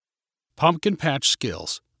Pumpkin Patch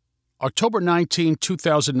Skills. October 19,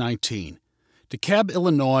 2019. DeKalb,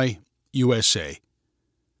 Illinois, USA.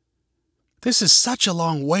 "This is such a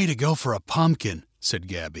long way to go for a pumpkin," said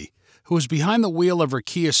Gabby, who was behind the wheel of her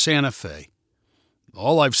Kia Santa Fe.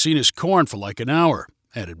 "All I've seen is corn for like an hour,"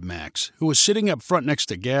 added Max, who was sitting up front next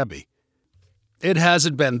to Gabby. "It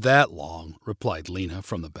hasn't been that long," replied Lena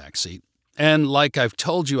from the back seat. "And like I've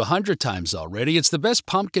told you 100 times already, it's the best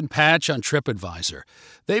pumpkin patch on TripAdvisor.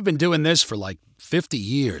 They've been doing this for like 50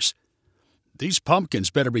 years. "These pumpkins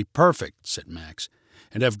better be perfect," said Max,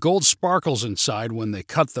 "and have gold sparkles inside when they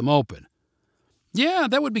cut them open." "Yeah,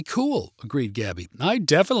 that would be cool," agreed Gabby. "I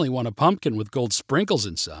definitely want a pumpkin with gold sprinkles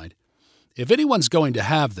inside." "If anyone's going to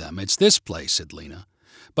have them, it's this place," said Lena.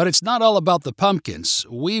 "But it's not all about the pumpkins.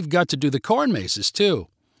 We've got to do the corn mazes, too."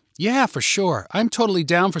 "Yeah, for sure. I'm totally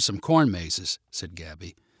down for some corn mazes," said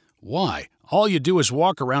Gabby. "Why? All you do is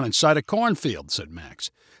walk around inside a cornfield," said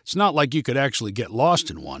Max. "It's not like you could actually get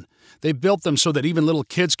lost in one. They built them so that even little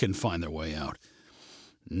kids can find their way out."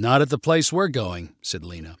 "Not at the place we're going," said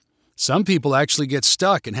Lena. "Some people actually get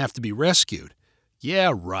stuck and have to be rescued."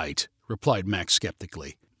 "Yeah, right," replied Max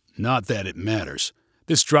skeptically. "Not that it matters.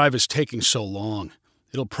 This drive is taking so long.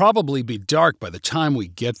 It'll probably be dark by the time we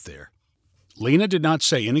get there." Lena did not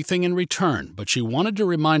say anything in return, but she wanted to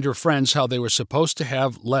remind her friends how they were supposed to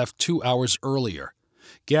have left 2 hours earlier.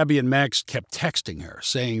 Gabby and Max kept texting her,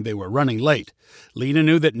 saying they were running late. Lena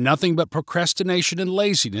knew that nothing but procrastination and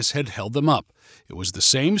laziness had held them up. It was the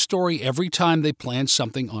same story every time they planned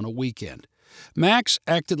something on a weekend. Max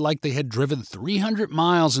acted like they had driven 300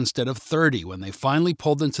 miles instead of 30 when they finally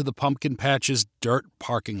pulled into the pumpkin patch's dirt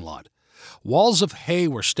parking lot. Walls of hay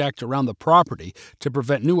were stacked around the property to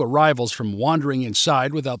prevent new arrivals from wandering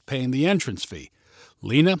inside without paying the entrance fee.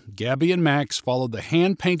 Lena, Gabby, and Max followed the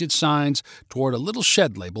hand-painted signs toward a little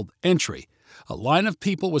shed labeled Entry. A line of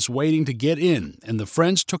people was waiting to get in, and the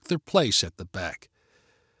friends took their place at the back.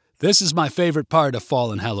 "This is my favorite part of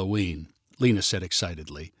fall and Halloween," Lena said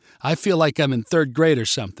excitedly. "I feel like I'm in 3rd grade or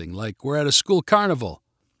something, like we're at a school carnival."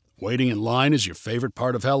 "Waiting in line is your favorite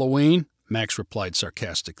part of Halloween?" Max replied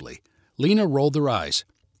sarcastically. Lena rolled her eyes.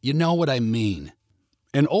 "You know what I mean."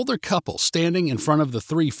 An older couple standing in front of the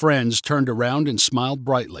 3 friends turned around and smiled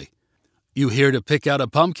brightly. "You here to pick out a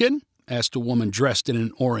pumpkin?" asked a woman dressed in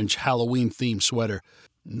an orange Halloween-themed sweater.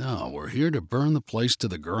 "No, we're here to burn the place to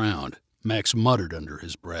the ground," Max muttered under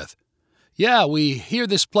his breath. "Yeah, we hear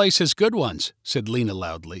this place has good ones," said Lena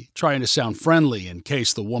loudly, trying to sound friendly in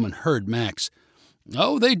case the woman heard Max.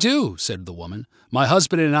 "Oh, they do," said the woman. "My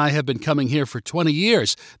husband and I have been coming here for 20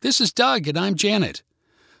 years. This is Doug, and I'm Janet."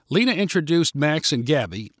 Lena introduced Max and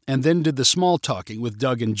Gabby, and then did the small talking with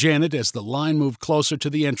Doug and Janet as the line moved closer to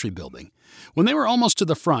the entry building. When they were almost to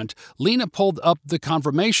the front, Lena pulled up the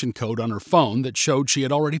confirmation code on her phone that showed she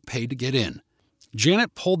had already paid to get in.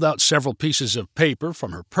 Janet pulled out several pieces of paper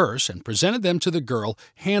from her purse and presented them to the girl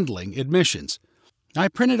handling admissions. "I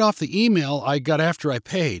printed off the email I got after I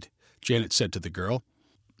paid," Janet said to the girl.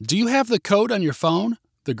 "Do you have the code on your phone?"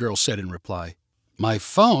 the girl said in reply. "My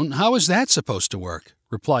phone? How is that supposed to work?"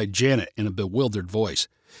 replied Janet in a bewildered voice.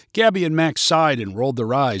 Gabby and Max sighed and rolled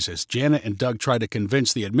their eyes as Janet and Doug tried to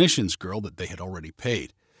convince the admissions girl that they had already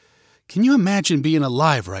paid. "Can you imagine being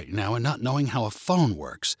alive right now and not knowing how a phone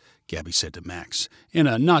works?" Gabby said to Max, in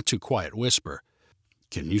a not-too-quiet whisper.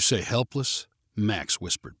 "Can you say helpless?" Max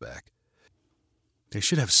whispered back. "They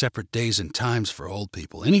should have separate days and times for old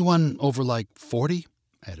people. Anyone over, 40?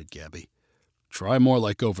 added Gabby. "Try more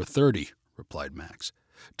like over 30, replied Max.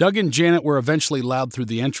 Doug and Janet were eventually allowed through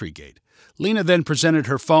the entry gate. Lena then presented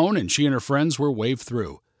her phone, and she and her friends were waved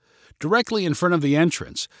through. Directly in front of the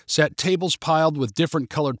entrance sat tables piled with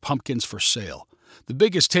different colored pumpkins for sale. The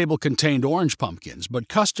biggest table contained orange pumpkins, but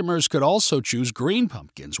customers could also choose green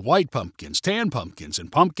pumpkins, white pumpkins, tan pumpkins,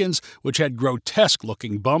 and pumpkins which had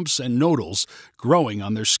grotesque-looking bumps and noodles growing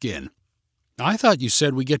on their skin. "I thought you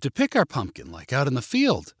said we get to pick our pumpkin, like out in the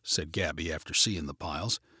field," said Gabby after seeing the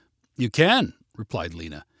piles. "You can," replied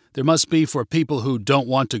Lena. "There must be for people who don't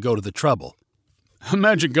want to go to the trouble."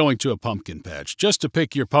 "Imagine going to a pumpkin patch just to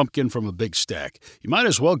pick your pumpkin from a big stack. You might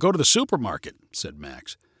as well go to the supermarket," said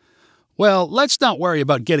Max. "Well, let's not worry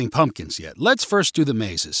about getting pumpkins yet. Let's first do the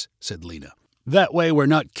mazes," said Lena. "That way we're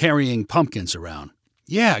not carrying pumpkins around."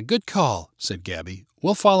 "Yeah, good call," said Gabby.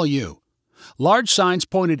 "We'll follow you." Large signs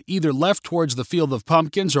pointed either left towards the field of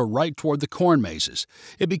pumpkins or right toward the corn mazes.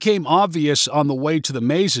 It became obvious on the way to the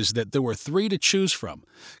mazes that there were 3 to choose from,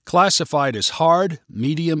 classified as hard,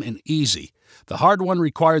 medium, and easy. The hard one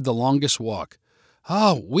required the longest walk.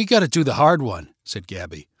 "Oh, we got to do the hard one," said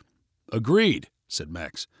Gabby. "Agreed," said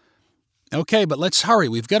Max. "Okay, but let's hurry.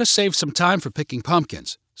 We've got to save some time for picking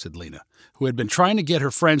pumpkins," said Lena, who had been trying to get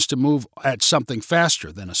her friends to move at something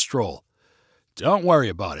faster than a stroll. "Don't worry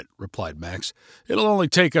about it," replied Max. "It'll only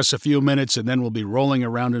take us a few minutes and then we'll be rolling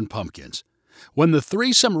around in pumpkins." When the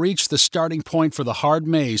threesome reached the starting point for the hard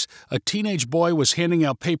maze, a teenage boy was handing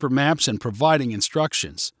out paper maps and providing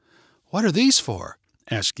instructions. "What are these for?"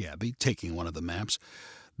 asked Gabby, taking one of the maps.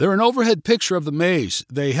 "They're an overhead picture of the maze.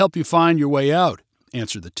 They help you find your way out,"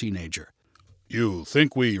 answered the teenager. "You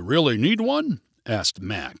think we really need one?" asked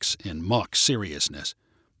Max in mock seriousness.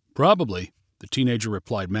 "Probably," the teenager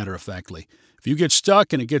replied matter-of-factly. "If you get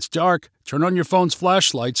stuck and it gets dark, turn on your phone's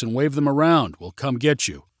flashlights and wave them around. We'll come get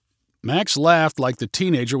you." Max laughed like the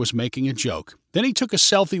teenager was making a joke. Then he took a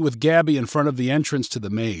selfie with Gabby in front of the entrance to the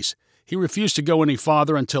maze. He refused to go any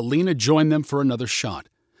farther until Lena joined them for another shot.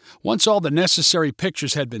 Once all the necessary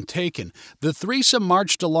pictures had been taken, the threesome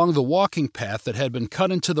marched along the walking path that had been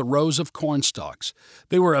cut into the rows of cornstalks.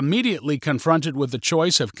 They were immediately confronted with the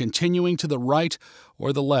choice of continuing to the right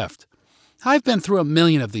or the left. "I've been through a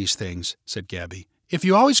million of these things," said Gabby. "If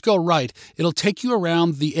you always go right, it'll take you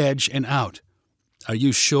around the edge and out." "Are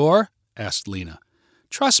you sure?" asked Lena.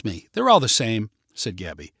 "Trust me, they're all the same," said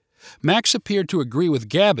Gabby. Max appeared to agree with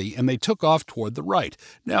Gabby, and they took off toward the right,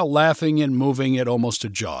 now laughing and moving at almost a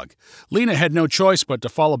jog. Lena had no choice but to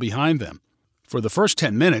follow behind them. For the first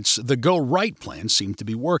 10 minutes, the go-right plan seemed to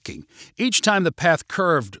be working. Each time the path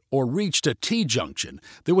curved or reached a T-junction,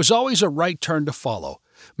 there was always a right turn to follow.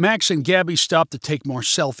 Max and Gabby stopped to take more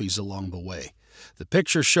selfies along the way. The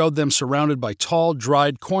picture showed them surrounded by tall,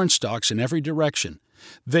 dried corn stalks in every direction.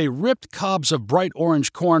 They ripped cobs of bright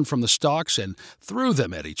orange corn from the stalks and threw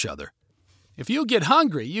them at each other. "If you get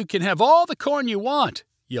hungry, you can have all the corn you want,"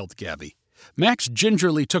 yelled Gabby. Max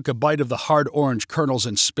gingerly took a bite of the hard orange kernels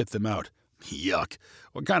and spit them out. "Yuck!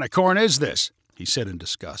 What kind of corn is this?" he said in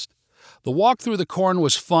disgust. The walk through the corn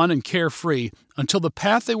was fun and carefree until the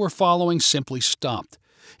path they were following simply stopped.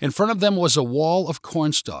 In front of them was a wall of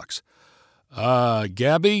corn stalks.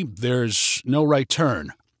 Gabby, there's no right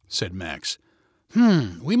turn," said Max.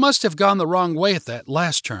 We must have gone the wrong way at that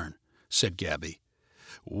last turn," said Gabby.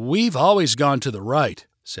 "We've always gone to the right,"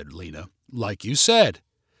 said Lena, "like you said."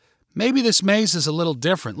 "Maybe this maze is a little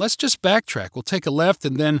different. Let's just backtrack. We'll take a left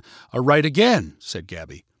and then a right again," said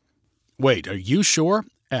Gabby. "Wait, are you sure?"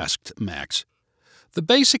 asked Max. "The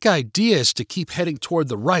basic idea is to keep heading toward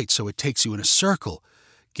the right so it takes you in a circle."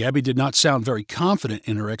 Gabby did not sound very confident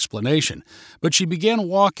in her explanation, but she began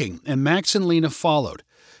walking, and Max and Lena followed.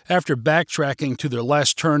 After backtracking to their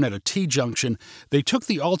last turn at a T-junction, they took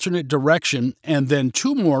the alternate direction and then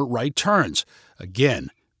 2 more right turns. Again,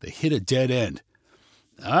 they hit a dead end.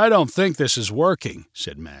 "I don't think this is working,"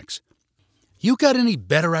 said Max. "You got any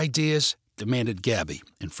better ideas?" demanded Gabby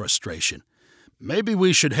in frustration. "Maybe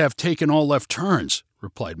we should have taken all left turns,"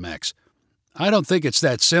 replied Max. "I don't think it's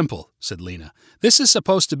that simple," said Lena. "This is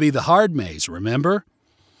supposed to be the hard maze, remember?"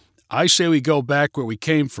 "I say we go back where we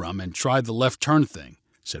came from and try the left turn thing,"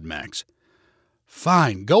 said Max.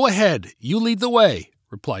 "Fine, go ahead. You lead the way,"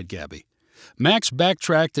 replied Gabby. Max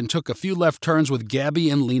backtracked and took a few left turns with Gabby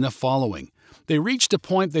and Lena following. They reached a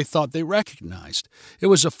point they thought they recognized. It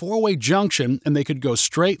was a 4-way junction, and they could go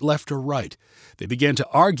straight, left, or right. They began to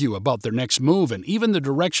argue about their next move and even the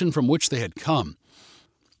direction from which they had come.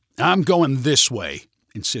 "I'm going this way,"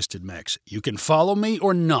 insisted Max. "You can follow me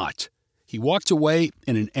or not." He walked away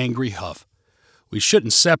in an angry huff. "We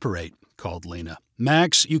shouldn't separate," called Lena.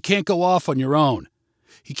 "Max, you can't go off on your own."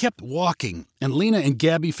 He kept walking, and Lena and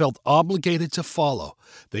Gabby felt obligated to follow.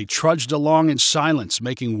 They trudged along in silence,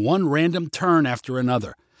 making one random turn after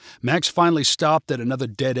another. Max finally stopped at another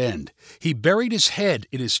dead end. He buried his head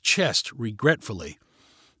in his chest regretfully.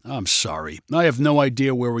 "I'm sorry. I have no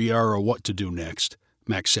idea where we are or what to do next,"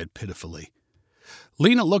 Max said pitifully.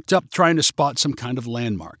 Lena looked up, trying to spot some kind of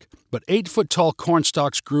landmark, but 8-foot-tall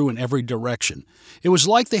cornstalks grew in every direction. It was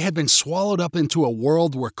like they had been swallowed up into a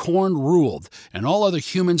world where corn ruled and all other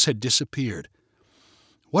humans had disappeared.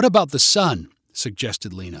 "What about the sun?"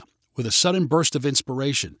 suggested Lena, with a sudden burst of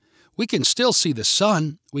inspiration. "We can still see the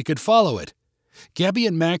sun. We could follow it." Gabby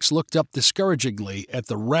and Max looked up discouragingly at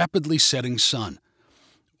the rapidly setting sun.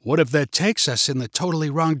 "What if that takes us in the totally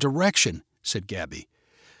wrong direction?" said Gabby.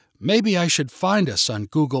 "Maybe I should find us on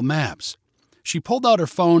Google Maps." She pulled out her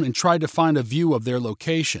phone and tried to find a view of their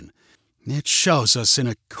location. "It shows us in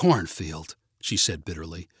a cornfield," she said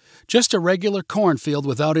bitterly. "Just a regular cornfield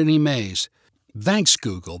without any maze. Thanks,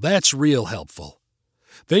 Google. That's real helpful."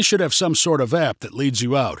 "They should have some sort of app that leads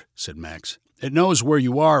you out," said Max. "It knows where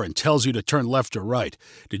you are and tells you to turn left or right.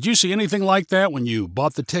 Did you see anything like that when you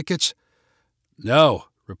bought the tickets?" "No,"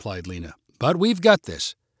 replied Lena. "But we've got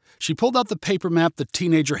this." She pulled out the paper map the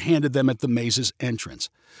teenager handed them at the maze's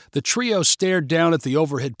entrance. The trio stared down at the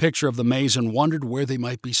overhead picture of the maze and wondered where they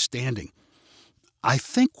might be standing. "I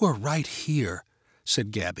think we're right here,"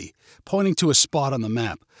 said Gabby, pointing to a spot on the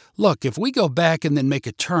map. "Look, if we go back and then make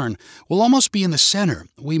a turn, we'll almost be in the center.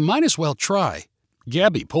 We might as well try."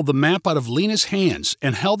 Gabby pulled the map out of Lena's hands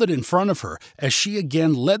and held it in front of her as she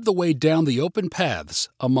again led the way down the open paths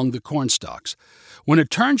among the cornstalks. When a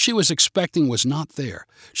turn she was expecting was not there,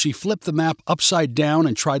 she flipped the map upside down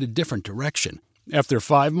and tried a different direction. After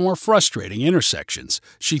 5 more frustrating intersections,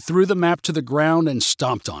 she threw the map to the ground and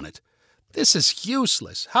stomped on it. "This is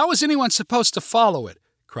useless. How is anyone supposed to follow it?"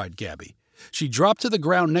 cried Gabby. She dropped to the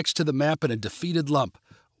ground next to the map in a defeated lump.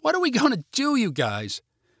 "What are we going to do, you guys?"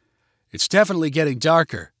 "It's definitely getting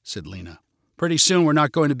darker," said Lena. "Pretty soon we're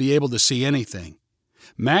not going to be able to see anything."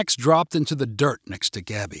 Max dropped into the dirt next to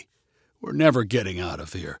Gabby. "We're never getting out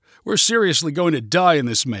of here. We're seriously going to die in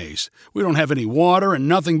this maze. We don't have any water and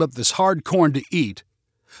nothing but this hard corn to eat."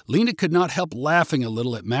 Lena could not help laughing a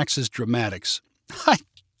little at Max's dramatics. "I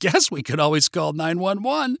guess we could always call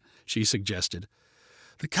 911, she suggested.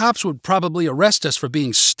 "The cops would probably arrest us for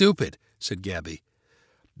being stupid," said Gabby.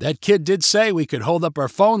 "That kid did say we could hold up our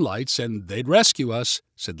phone lights and they'd rescue us,"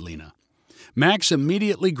 said Lena. Max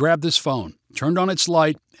immediately grabbed his phone, turned on its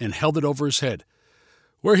light, and held it over his head.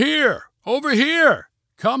 "We're here! Over here!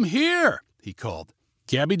 Come here!" he called.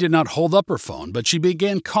 Gabby did not hold up her phone, but she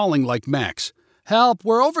began calling like Max. "Help!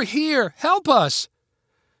 We're over here! Help us!"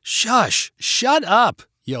 "Shush! Shut up!"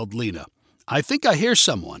 yelled Lena. "I think I hear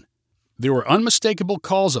someone." There were unmistakable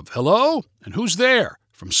calls of "Hello?" and "Who's there?"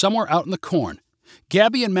 from somewhere out in the corn.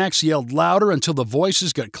 Gabby and Max yelled louder until the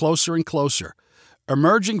voices got closer and closer.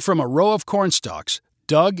 Emerging from a row of cornstalks,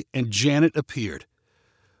 Doug and Janet appeared.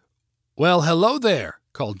 "Well, hello there,"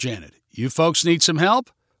 called Janet. "You folks need some help?"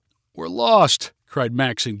 "We're lost," cried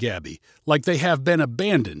Max and Gabby, like they have been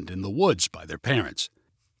abandoned in the woods by their parents.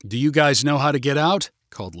 "Do you guys know how to get out?"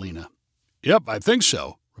 called Lena. "Yep, I think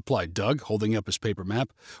so," replied Doug, holding up his paper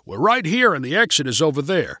map. "We're right here and the exit is over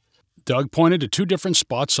there." Doug pointed to 2 different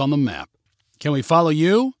spots on the map. "Can we follow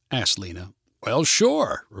you?" asked Lena. "Well,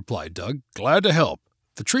 sure," replied Doug. "Glad to help."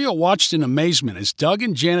 The trio watched in amazement as Doug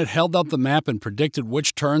and Janet held out the map and predicted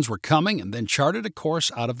which turns were coming and then charted a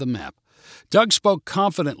course out of the map. Doug spoke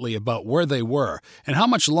confidently about where they were and how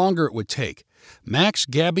much longer it would take. Max,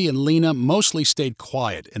 Gabby, and Lena mostly stayed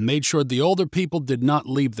quiet and made sure the older people did not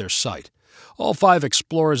leave their sight. All 5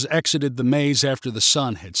 explorers exited the maze after the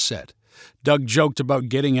sun had set. Doug joked about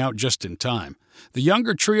getting out just in time. The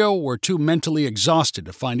younger trio were too mentally exhausted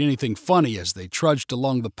to find anything funny as they trudged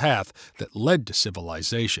along the path that led to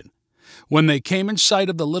civilization. When they came in sight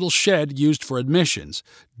of the little shed used for admissions,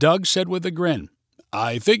 Doug said with a grin,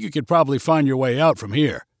 "I think you could probably find your way out from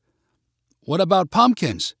here." "What about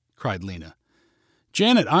pumpkins?" cried Lena.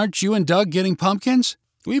 "Janet, aren't you and Doug getting pumpkins?"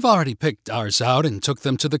 "We've already picked ours out and took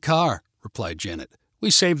them to the car," replied Janet. "We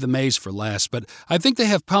saved the maze for last, but I think they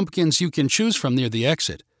have pumpkins you can choose from near the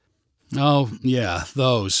exit." "Oh, yeah,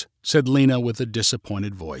 those," said Lena with a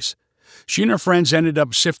disappointed voice. She and her friends ended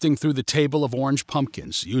up sifting through the table of orange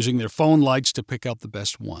pumpkins, using their phone lights to pick out the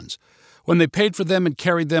best ones. When they paid for them and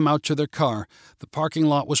carried them out to their car, the parking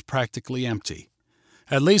lot was practically empty.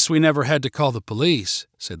 "At least we never had to call the police,"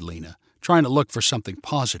 said Lena, trying to look for something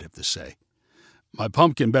positive to say. "My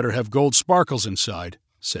pumpkin better have gold sparkles inside,"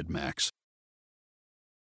 said Max.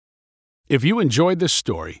 If you enjoyed this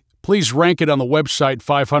story, please rank it on the website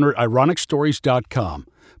 500ironicstories.com.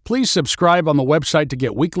 Please subscribe on the website to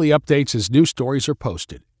get weekly updates as new stories are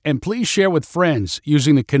posted. And please share with friends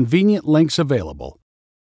using the convenient links available.